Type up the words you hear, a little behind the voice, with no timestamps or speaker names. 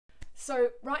So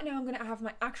right now I'm going to have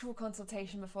my actual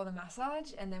consultation before the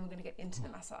massage, and then we're going to get into the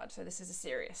massage. So this is a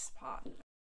serious part.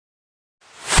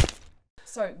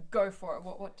 So go for it.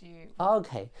 What do you...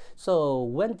 Okay. So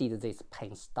when did this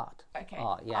pain start? Okay.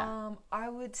 Yeah. I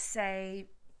would say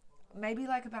maybe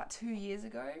like about 2 years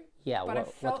ago. Yeah. But I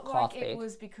felt what like caused it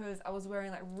was because I was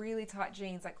wearing like really tight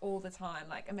jeans like all the time.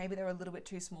 Like, and maybe they were a little bit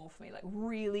too small for me, like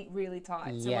really, really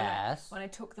tight. So yes. when I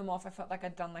took them off, I felt like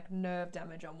I'd done like nerve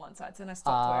damage on one side. So then I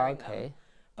stopped wearing them.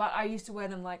 But I used to wear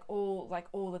them like all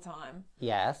the time.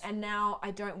 Yes. And now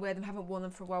I don't wear them. Haven't worn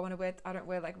them for a while. I don't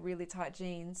wear like really tight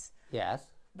jeans. Yes.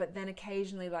 But then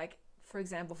occasionally, like for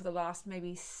example, for the last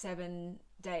maybe 7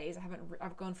 days,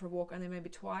 I've gone for a walk only maybe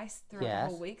twice throughout the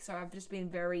whole week. So I've just been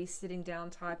very sitting down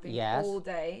typing all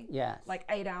day. Yes. Like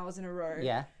 8 hours in a row.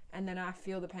 Yeah. And then I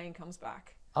feel the pain comes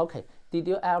back. Okay. Did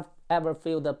you ever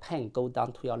feel the pain go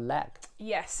down to your leg?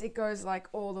 Yes, it goes like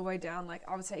all the way down, like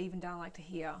I would say even down like to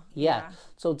here. Yeah.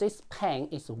 So this pain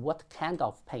is what kind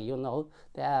of pain? You know,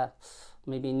 there are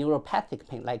maybe neuropathic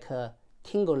pain, like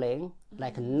tingling,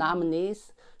 like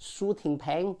numbness, shooting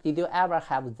pain. Did you ever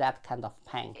have that kind of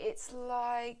pain? It's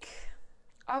like...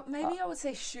 maybe I would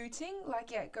say shooting,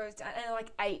 like it goes down, and like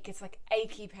ache. It's like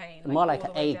achy pain. Like more like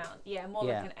an ache. Down. Yeah, more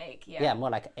like an ache. Yeah. Yeah, more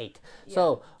like an ache. Yeah.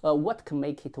 So what can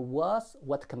make it worse?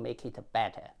 What can make it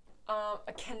better?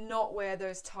 I cannot wear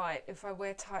those tight. If I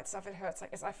wear tight stuff, it hurts.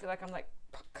 Like I feel like I'm like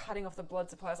cutting off the blood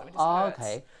supply. Something just hurts.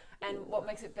 Okay. And what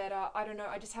makes it better? I don't know.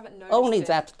 I just haven't noticed. Only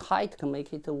that tight can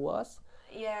make it worse.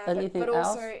 Yeah, anything but else?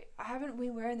 Also I haven't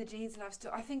been wearing the jeans, and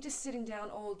I think just sitting down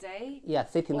all day. Yeah,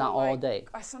 sitting down all day.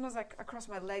 I sometimes like across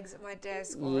my legs at my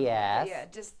desk. Yes.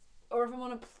 Yeah, or if I'm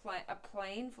on a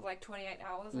plane for like 28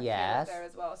 hours, I feel it there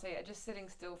as well. So yeah, just sitting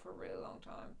still for a really long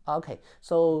time. Okay,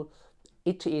 so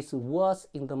it is worse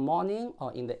in the morning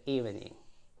or in the evening?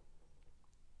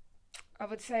 I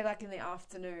would say like in the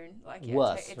afternoon. Like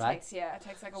worse, it right?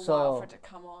 takes like a while for it to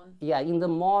come on. Yeah, in the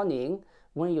morning,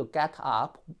 when you get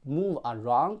up, move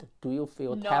around, do you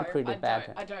feel temporarily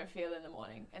better? I don't feel in the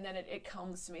morning, and then it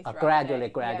comes to me throughout gradually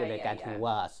the day. getting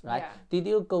worse, right? Yeah. Did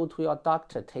you go to your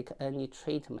doctor, take any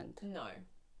treatment? No.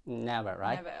 Never,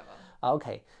 right? Never ever.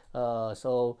 Okay,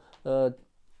 so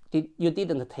you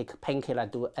didn't take painkiller,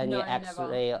 do any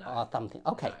X-ray or something?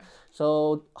 Okay, no.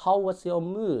 So how was your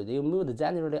mood? Your mood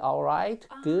generally all right,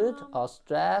 good, or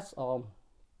stressed, or?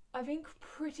 I've been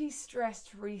pretty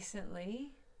stressed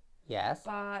recently. Yes.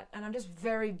 And I'm just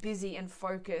very busy and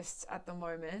focused at the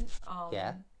moment.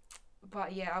 Yeah.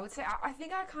 But yeah, I would say I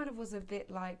think I kind of was a bit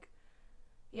like,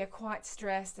 yeah, quite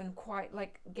stressed and quite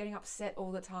like getting upset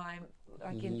all the time,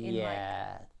 like in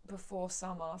like before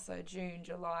summer, so June,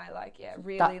 July, like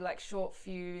really like short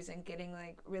fuse and getting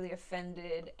like really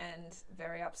offended and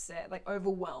very upset, like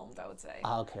overwhelmed, I would say.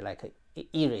 Okay, like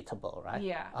irritable, right?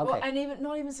 Yeah. Okay. Well, and even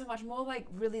not even so much, more like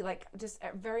really like just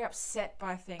very upset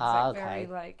by things. Like very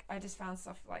like I just found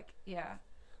stuff like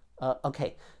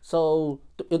okay, so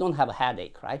you don't have a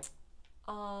headache, right?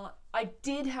 I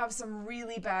did have some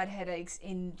really bad headaches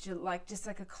in like just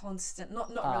like a constant, not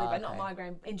really bad, not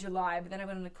migraine in July, but then I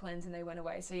went on a cleanse and they went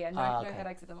away. So yeah, no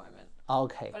headaches at the moment.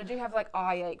 Okay. But I do have like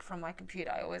eye ache from my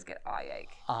computer. I always get eye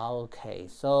ache. Okay,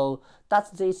 so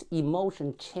does this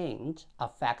emotion change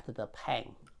affect the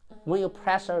pain? When your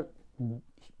pressure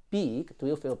big, do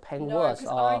you feel pain worse? No,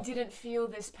 because I didn't feel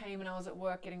this pain when I was at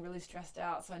work getting really stressed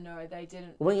out. So no, they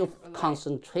didn't. When you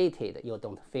concentrated, you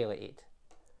don't feel it.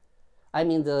 I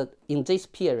mean, in this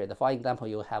period, for example,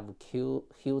 you have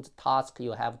huge task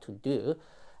you have to do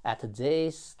at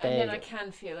this stage. And then I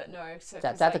can feel it, no. So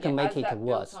that can make it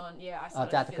worse.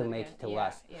 That can make it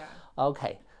worse. Yeah.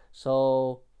 Okay,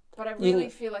 so... But I really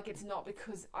feel like it's not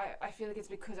because... I feel like it's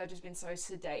because I've just been so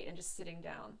sedate and just sitting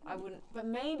down. I wouldn't... But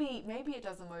maybe it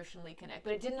does emotionally connect.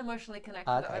 But it didn't emotionally connect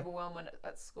with the overwhelm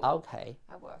at school. Okay.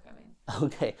 At work, I mean.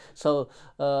 Okay, so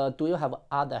do you have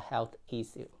other health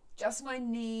issues? Just my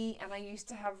knee, and I used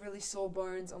to have really sore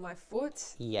bones on my foot.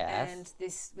 Yes. And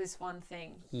this one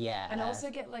thing. Yeah. And I also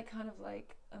get like kind of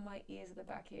like on my ears at the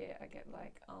back here, I get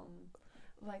like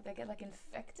they get like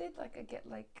infected, like I get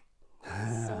like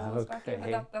sores back here,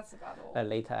 but that's about all.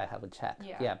 Later I have a check.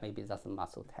 Yeah. Maybe that's a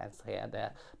muscle tense here and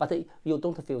there. But you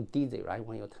don't feel dizzy, right,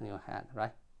 when you turn your head,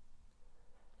 right?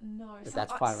 No,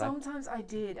 that's fine, right? Sometimes I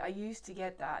did. I used to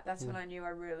get that. That's when I knew I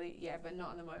really, but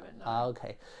not in the moment, no.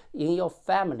 Okay. In your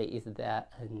family, is there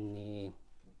any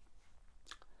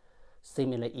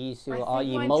similar issue or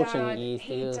emotion issue?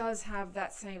 He does have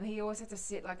that same, he always has to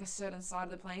sit like a certain side of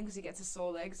the plane because he gets a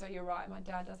sore leg. So you're right, my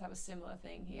dad does have a similar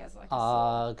thing. He has like a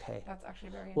sore. Okay. That's actually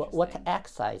very interesting. What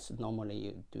exercise normally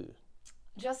you do?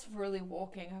 Just really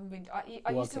walking. I haven't been,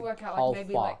 I used to work out like How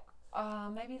maybe far?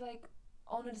 maybe like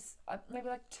on maybe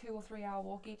like 2 or 3 hour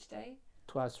walk each day.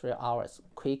 2 or 3 hours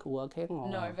quick walking? Or?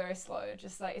 No, very slow.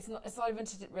 Just like it's not even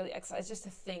to really exercise. It's just to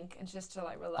think and just to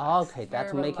like relax. Okay,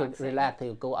 that make you relax.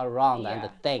 You go around and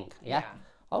think. Yeah.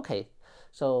 Okay,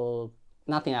 so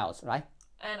nothing else, right?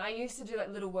 And I used to do like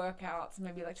little workouts,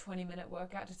 maybe like 20-minute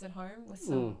workout just at home with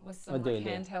some like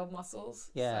handheld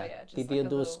muscles. Yeah. So, yeah, just did like you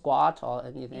do squat or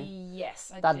anything?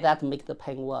 Yes, I did. Does that make the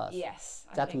pain worse? Yes.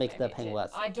 That make the pain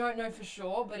worse. I don't know for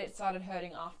sure, but it started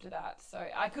hurting after that. So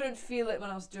I couldn't feel it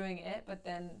when I was doing it, but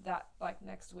then that like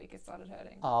next week it started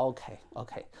hurting. Oh,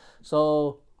 okay.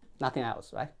 So nothing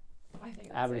else, right? I think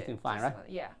that's everything fine, right?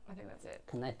 Yeah, I think that's it.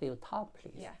 Can I see your top,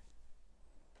 please? Yeah.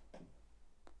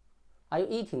 Are you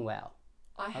eating well?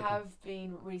 I have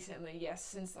been recently, yes,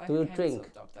 since I became a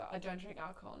doctor. I don't drink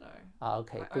alcohol, no. Oh,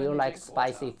 okay. Do you like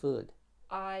spicy food?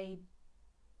 I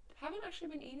haven't actually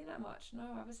been eating that much. No,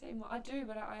 I would say I do,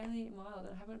 but I only eat mild.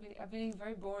 And I've been eating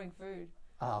very boring food.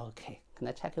 Oh, okay. Can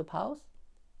I check your pulse?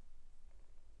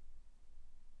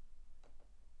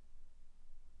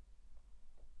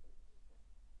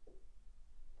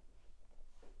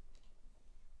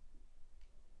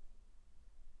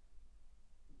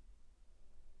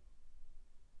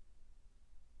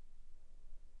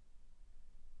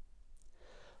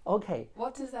 Okay.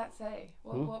 What does that say?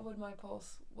 What would my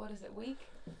pulse? What is it? Weak?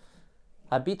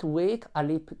 A bit weak, a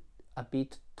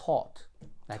bit taut.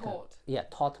 Like taut.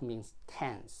 Taut means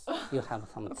tense. You have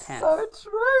some tense. So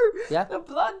true. Yeah. The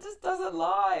blood just doesn't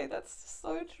lie. That's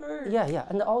so true. Yeah.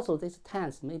 And also this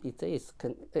tense, maybe this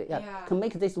can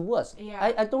make this worse.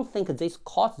 Yeah. I don't think this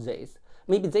cause this.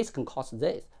 Maybe this can cause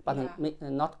this, but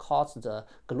not cause the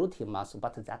gluteal muscle,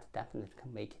 but that definitely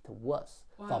can make it worse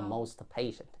for most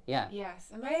patients. Yeah.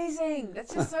 Yes, amazing.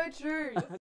 That's just so true.